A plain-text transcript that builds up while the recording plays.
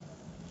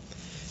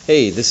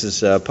Hey, this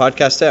is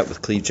Podcast At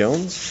with Cleve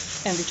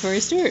Jones. And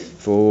Victoria Stewart.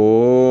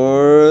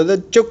 For the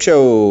Joke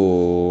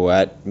Show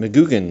at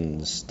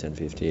McGugan's,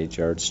 1058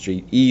 Yard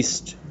Street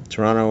East,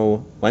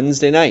 Toronto,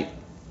 Wednesday night.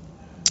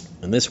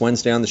 And this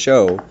Wednesday on the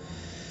show,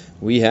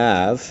 we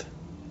have...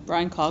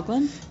 Brian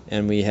Coughlin.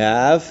 And we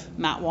have...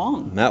 Matt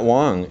Wong. Matt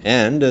Wong.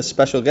 And a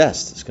special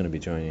guest is going to be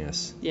joining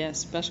us. Yes,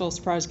 special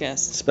surprise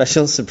guest.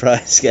 Special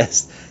surprise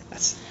guest.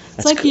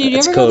 It's like, you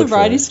ever go to the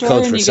variety store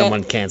code and for you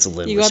someone got, canceled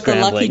it. You got the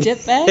lucky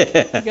dip bag?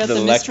 You got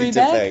the mystery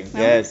bag? No?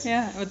 Yes.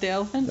 Yeah, with the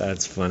elephant.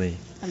 That's funny.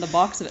 And the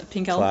box of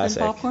pink elephant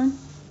popcorn.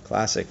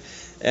 Classic.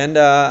 And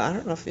I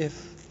don't know if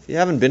you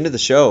haven't been to the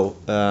show,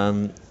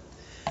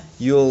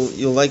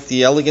 you'll like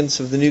the elegance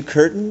of the new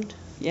curtain.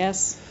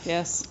 Yes,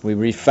 yes. We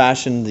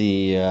refashioned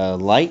the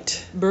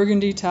light.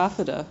 Burgundy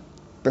taffeta.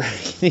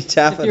 Burgundy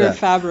taffeta. If you're a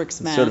fabrics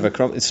man. Sort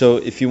of so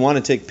if you want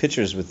to take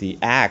pictures with the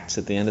acts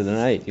at the end of the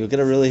night, you'll get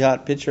a really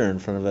hot picture in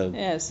front of a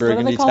burgundy taffeta.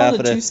 What do they call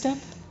it, a two-step?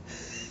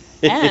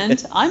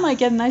 And I might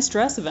get a nice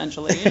dress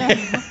eventually, you know.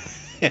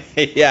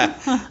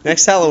 Yeah,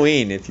 next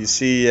Halloween if you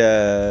see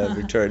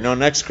Victoria. No,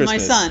 next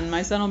Christmas.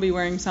 My son will be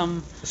wearing some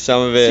of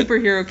it.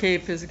 Superhero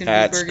cape is going to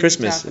be burgundy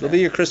Christmas. taffeta. It'll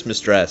be your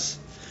Christmas dress.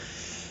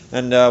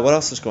 And what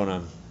else is going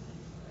on?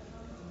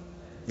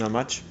 Not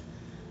much.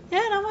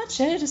 Yeah, not much.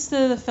 Just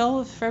the fell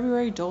of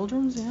February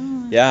doldrums.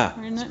 Yeah,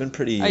 it's been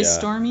pretty ice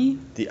stormy.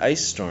 The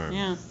ice storm.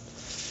 Yeah,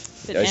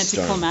 bit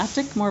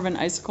anticlimactic, more of an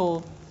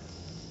icicle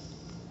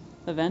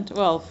event.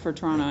 Well, for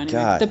Toronto anyway.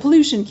 God. The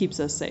pollution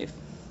keeps us safe.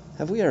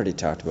 Have we already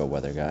talked about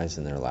weather guys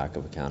and their lack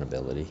of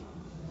accountability?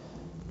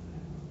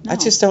 No. I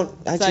just don't.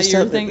 It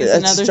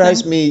just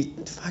drives me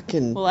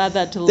fucking. We'll add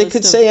that to the list. They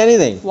could say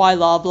anything. Why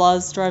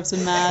Loblaws drives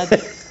them mad.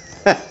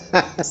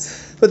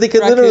 But they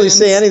could literally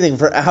say anything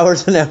for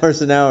hours and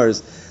hours and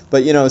hours.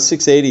 But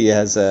 680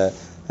 has a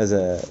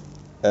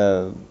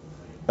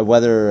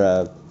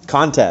weather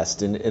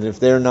contest, and if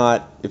they're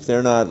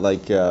not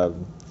like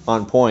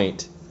on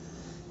point,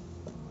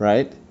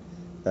 right?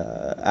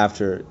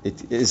 After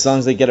it, as long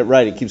as they get it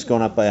right, it keeps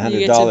going up by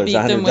 $100.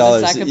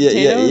 $100.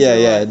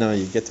 Yeah. No,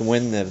 you get to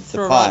win the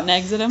throw pot. Rotten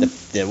eggs at him.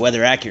 The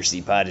weather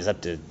accuracy pot is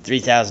up to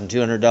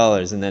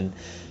 $3,200, and then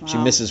she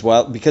misses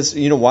wild because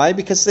you know why?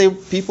 Because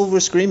people were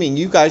screaming,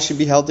 "You guys should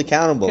be held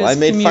accountable." I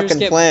made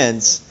fucking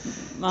plans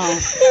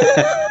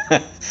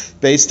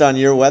based on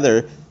your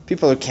weather.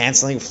 People are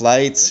canceling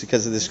flights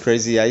because of this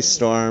crazy ice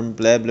storm.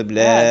 Blah blah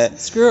blah. Yeah,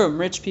 screw them,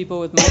 rich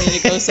people with money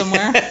to go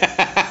somewhere.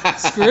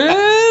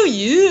 Screw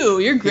you,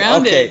 you're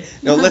grounded. Okay,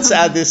 no, let's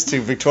add this to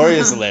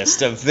Victoria's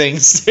list of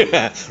things.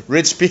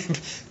 Rich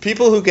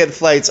people who get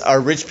flights are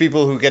rich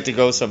people who get to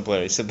go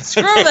someplace.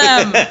 Screw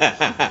them.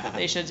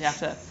 They should have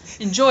to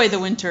enjoy the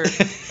winter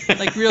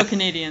like real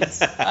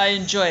Canadians. I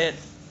enjoy it.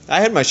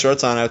 I had my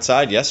shorts on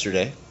outside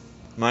yesterday.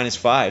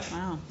 -5.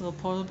 Wow, little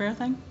polar bear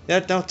thing? Yeah,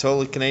 no,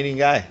 totally Canadian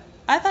guy.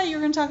 I thought you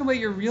were going to talk about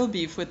your real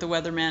beef with the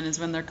weatherman is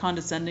when they're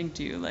condescending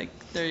to you, like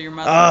they're your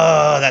mother.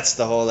 Oh, that's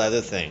the whole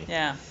other thing.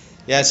 Yeah.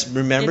 Yes,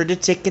 remember to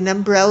take an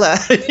umbrella.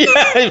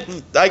 Yeah,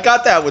 I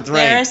got that with rain.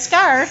 Wear a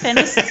scarf and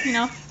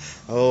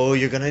Oh,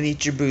 you're going to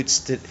need your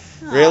boots.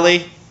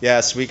 Really?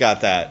 Yes, we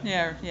got that.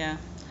 Yeah.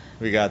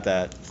 We got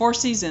that. 4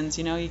 seasons,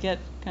 you get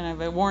kind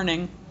of a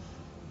warning.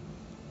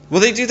 Well,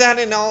 they do that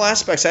in all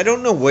aspects. I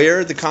don't know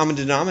where the common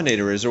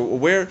denominator is, or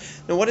where.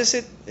 No, what is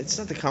it? It's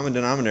not the common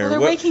denominator. Well,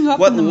 they're waking up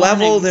what in the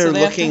level morning, they're so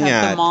they looking have to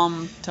have at? the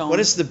mom tone.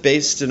 What is the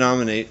base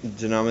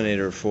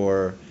denominator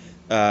for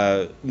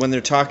when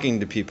they're talking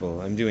to people?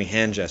 I'm doing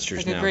hand gestures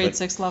like now. Like a grade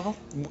 6 level?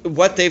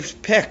 What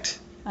they've picked.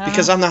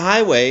 Because on the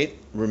highway,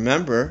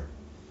 remember,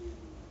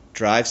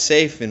 drive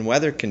safe in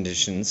weather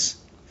conditions.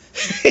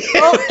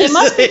 Well, it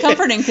must be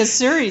comforting because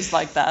Surrey's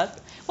like that.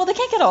 Well, they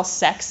can't get all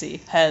sexy.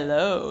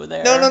 Hello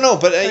there. No.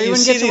 But you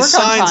see these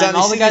signs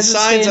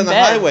on the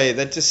highway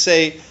that just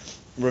say,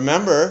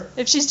 "Remember."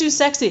 If she's too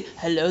sexy,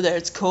 hello there.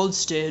 It's cold.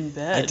 Stay in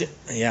bed.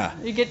 Yeah.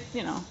 You get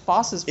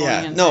bosses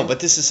pulling in. Yeah. No, but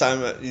this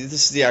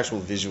is the actual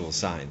visual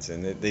signs,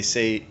 and they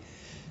say,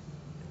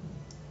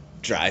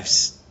 "Drive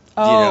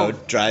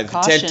caution,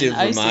 attentive,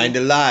 remind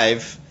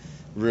alive,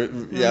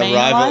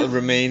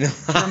 remain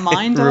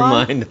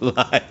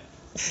alive."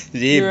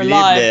 You're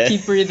alive.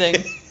 Keep breathing.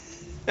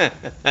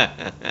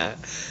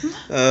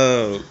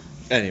 Oh,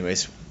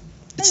 anyways,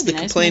 it's the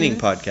complaining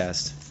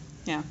podcast.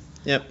 Yeah.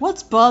 Yep.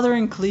 What's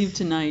bothering Cleve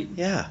tonight?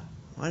 Yeah.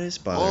 What is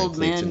bothering Old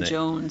Cleve Man tonight?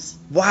 Jones.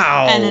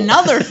 Wow. And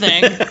another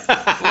thing,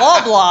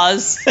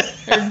 Loblaws.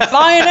 They're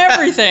buying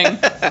everything.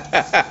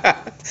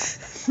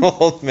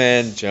 Old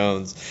Man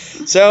Jones.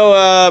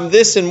 So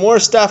this and more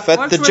stuff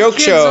at the Joke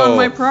Show. On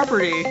my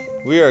property.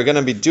 We are going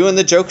to be doing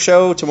the Joke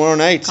Show tomorrow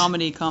night.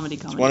 Comedy. It's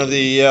one of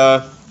the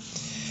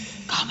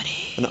comedy.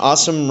 An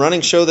awesome running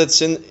show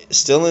that's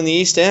still in the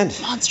East End.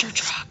 Monster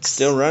Trucks.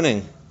 Still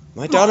running.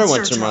 My daughter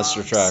went to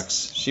Monster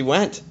Trucks. She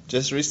went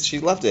just recently. She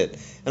loved it,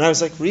 and I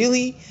was like,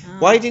 "Really?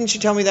 Why didn't you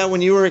tell me that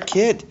when you were a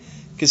kid?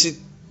 Because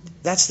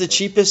that's the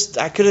cheapest.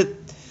 I could have.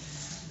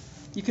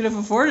 You could have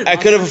afforded. I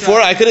could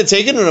have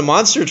taken her to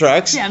Monster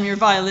Trucks. Damn your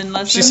violin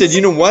lessons. She said,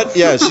 "You know what?"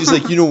 Yeah, she's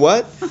like, "You know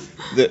what?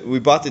 We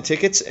bought the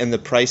tickets and the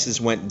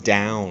prices went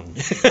down."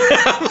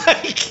 I'm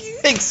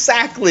like,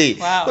 exactly.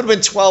 Wow. Would have been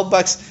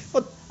 $12.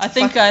 What, I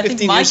think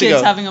my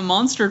kid's having a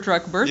monster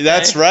truck birthday.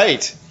 That's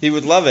right. He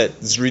would love it.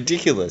 It's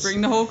ridiculous. Bring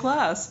the whole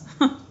class.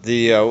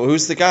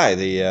 Who's the guy?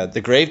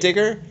 The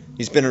gravedigger?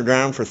 He's been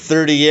around for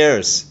 30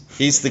 years.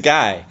 He's the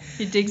guy.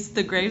 He digs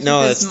the graves. No,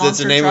 with his that's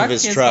the name truck. of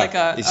his He truck.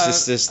 Like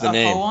it's just the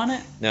name. Hoe on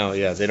it? No,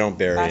 yeah, they don't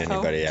bury Backhoe?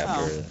 anybody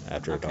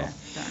after it all. Done.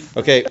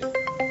 Okay.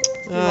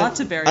 A lot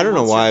to bury. I don't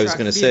know why I was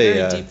going to say.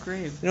 A very deep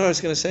grave. You know what I was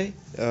going to say?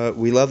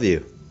 We love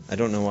you. I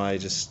don't know why I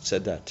just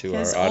said that to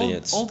our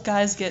audience. Old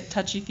guys get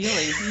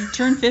touchy-feely. You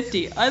turn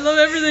 50. I love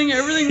everything.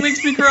 Everything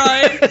makes me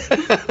cry.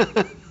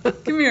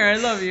 Come here. I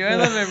love you. I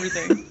love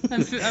everything.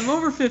 I'm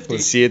over 50. We'll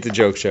see you at the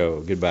joke show.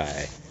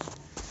 Goodbye.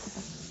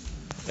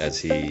 As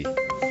he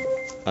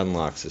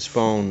unlocks his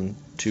phone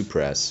to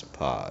press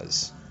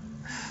pause.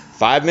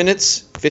 5 minutes, 50